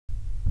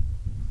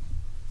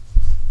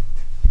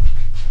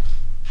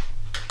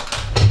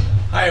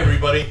Hi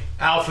everybody,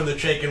 Al from the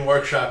Chenkin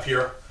Workshop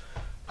here.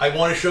 I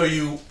want to show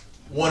you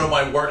one of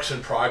my works in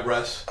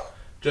progress,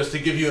 just to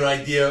give you an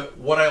idea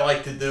what I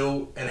like to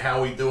do and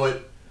how we do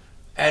it,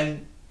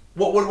 and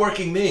what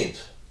woodworking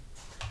means.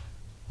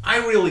 I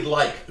really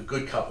like a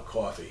good cup of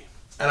coffee,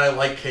 and I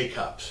like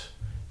K-Cups.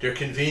 They're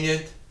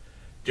convenient,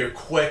 they're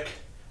quick,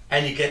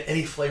 and you get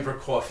any flavor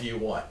coffee you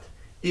want.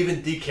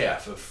 Even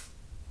decaf if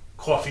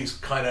coffee's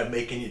kind of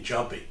making you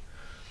jumpy.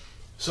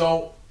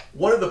 So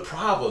one of the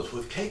problems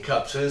with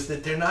K-Cups is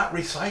that they're not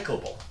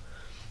recyclable.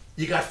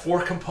 You got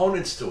 4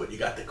 components to it. You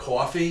got the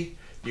coffee,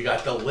 you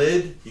got the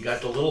lid, you got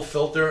the little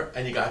filter,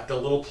 and you got the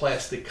little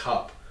plastic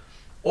cup.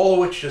 All of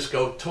which just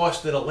go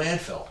tossed in a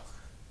landfill.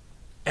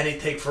 And they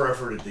take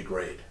forever to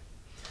degrade.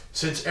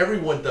 Since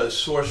everyone does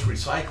source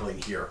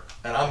recycling here,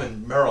 and I'm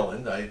in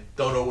Maryland, I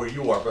don't know where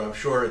you are, but I'm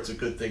sure it's a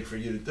good thing for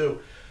you to do.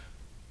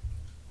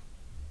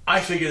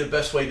 I figure the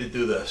best way to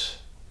do this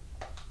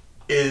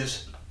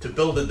is to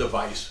build a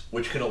device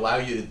which can allow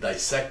you to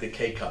dissect the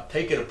K-Cup,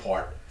 take it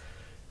apart,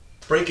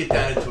 break it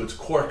down into its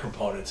core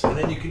components, and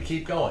then you can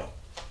keep going.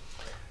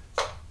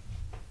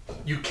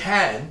 You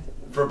can,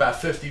 for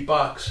about 50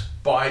 bucks,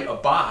 buy a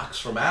box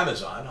from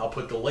Amazon. I'll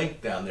put the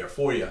link down there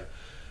for you.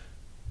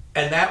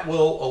 And that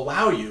will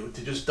allow you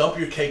to just dump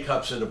your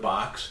K-Cups in a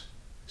box,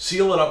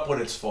 seal it up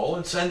when it's full,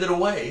 and send it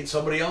away, and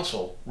somebody else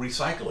will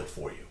recycle it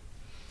for you.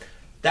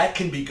 That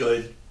can be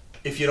good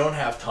if you don't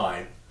have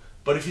time,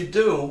 but if you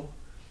do,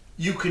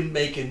 you can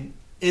make an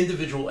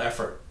individual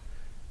effort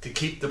to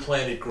keep the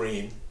planet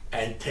green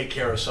and take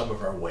care of some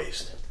of our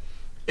waste.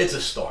 It's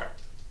a start.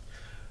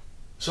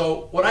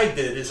 So what I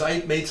did is I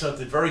made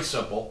something very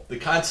simple. The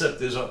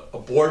concept is a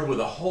board with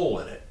a hole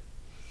in it,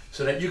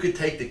 so that you could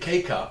take the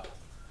K-Cup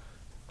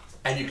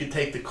and you could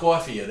take the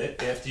coffee in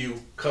it after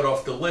you cut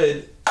off the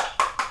lid,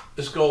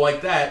 just go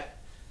like that,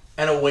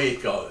 and away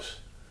it goes.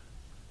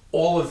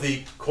 All of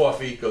the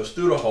coffee goes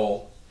through the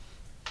hole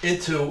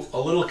into a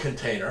little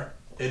container.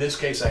 In this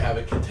case, I have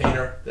a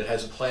container that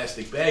has a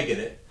plastic bag in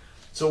it.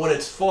 So when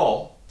it's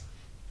full,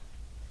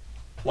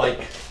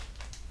 like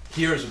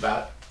here's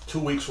about 2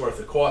 weeks worth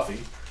of coffee,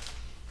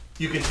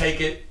 you can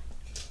take it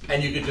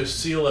and you can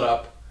just seal it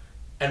up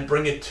and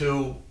bring it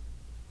to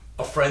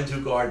a friend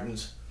who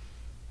gardens,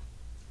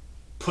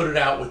 put it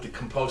out with the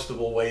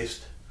compostable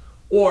waste,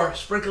 or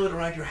sprinkle it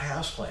around your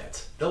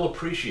houseplants. They'll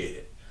appreciate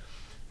it.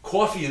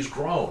 Coffee is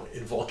grown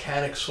in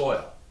volcanic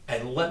soil,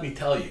 and let me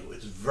tell you,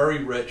 it's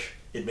very rich.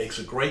 It makes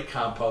a great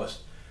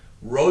compost.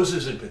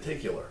 Roses in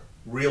particular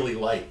really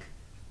like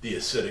the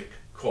acidic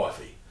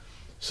coffee.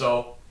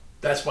 So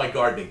that's my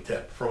gardening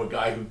tip from a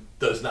guy who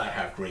does not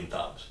have green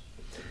thumbs.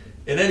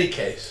 In any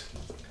case,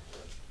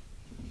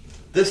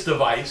 this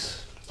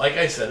device, like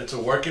I said, it's a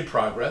work in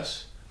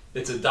progress.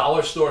 It's a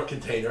dollar store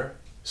container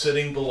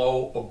sitting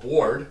below a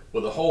board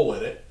with a hole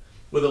in it,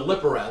 with a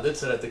lip around it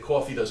so that the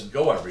coffee doesn't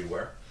go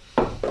everywhere.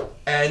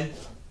 And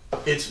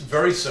it's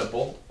very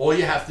simple. All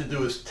you have to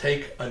do is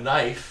take a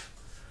knife,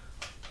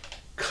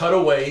 cut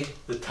away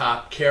the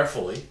top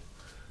carefully,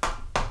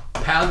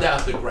 pound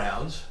out the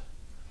grounds,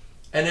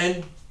 and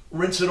then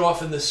rinse it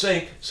off in the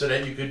sink so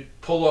that you could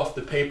pull off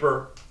the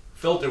paper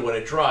filter when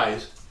it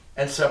dries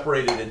and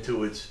separate it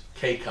into its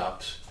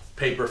K-Cups,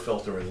 paper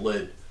filter and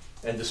lid,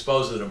 and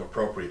dispose of them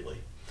appropriately.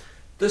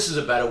 This is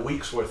about a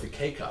week's worth of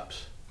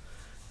K-Cups,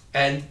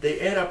 and they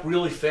add up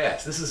really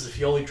fast. This is if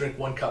you only drink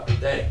 1 cup a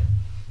day.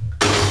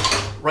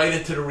 Right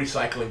into the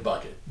recycling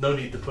bucket. No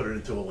need to put it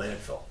into a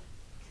landfill.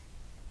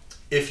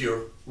 If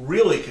you're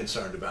really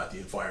concerned about the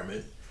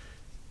environment,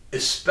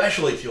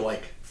 especially if you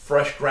like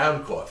fresh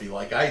ground coffee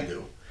like I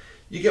do,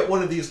 you get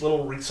one of these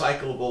little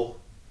recyclable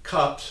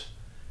cups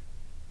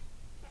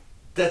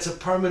that's a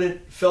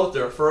permanent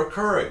filter for a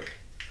Keurig.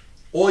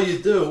 All you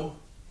do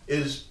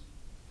is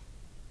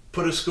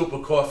put a scoop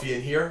of coffee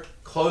in here,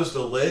 close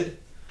the lid,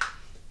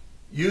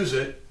 use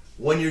it.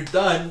 When you're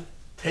done,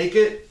 take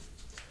it,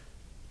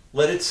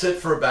 let it sit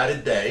for about a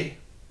day,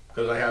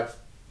 because I have,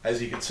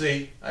 as you can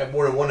see, I have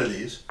more than one of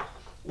these.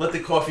 Let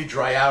the coffee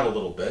dry out a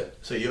little bit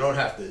so you don't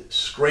have to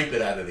scrape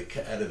it out of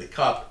the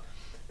cup,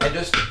 and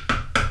just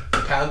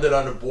pound it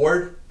on the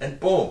board and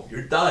boom,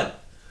 you're done.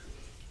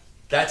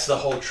 That's the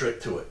whole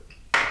trick to it.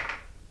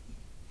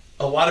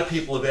 A lot of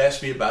people have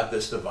asked me about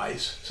this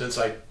device since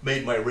I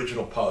made my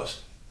original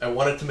post. I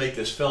wanted to make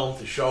this film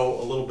to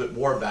show a little bit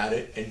more about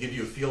it and give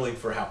you a feeling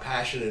for how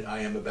passionate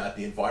I am about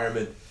the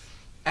environment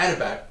and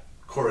about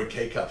Keurig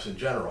K-Cups in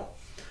general.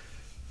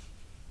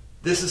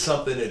 This is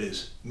something that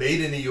is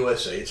made in the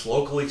USA. It's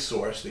locally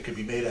sourced. It could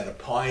be made out of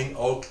pine,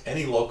 oak,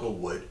 any local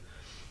wood.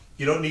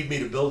 You don't need me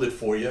to build it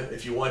for you.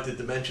 If you want the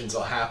dimensions,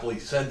 I'll happily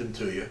send them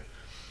to you.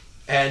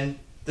 And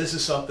this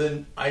is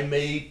something I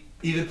may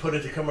even put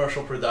into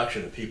commercial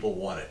production if people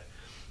want it.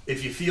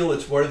 If you feel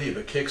it's worthy of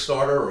a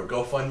Kickstarter or a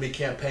GoFundMe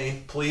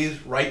campaign,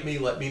 please write me,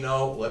 let me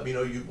know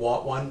you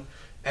want one,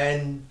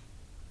 and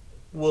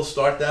we'll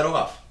start that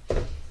off.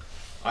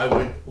 I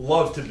would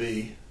love to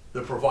be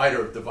the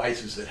provider of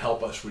devices that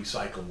help us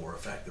recycle more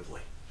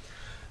effectively.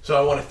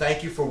 So I want to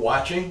thank you for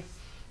watching.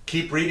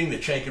 Keep reading the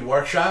Chenkin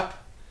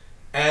Workshop,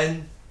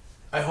 and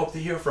I hope to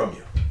hear from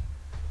you.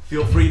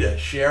 Feel free to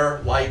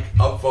share, like,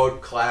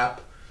 upvote,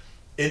 clap,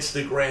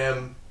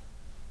 Instagram,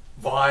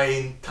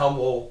 Vine,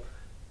 Tumblr,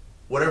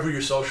 whatever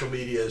your social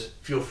media is,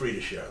 feel free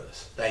to share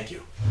this. Thank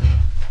you.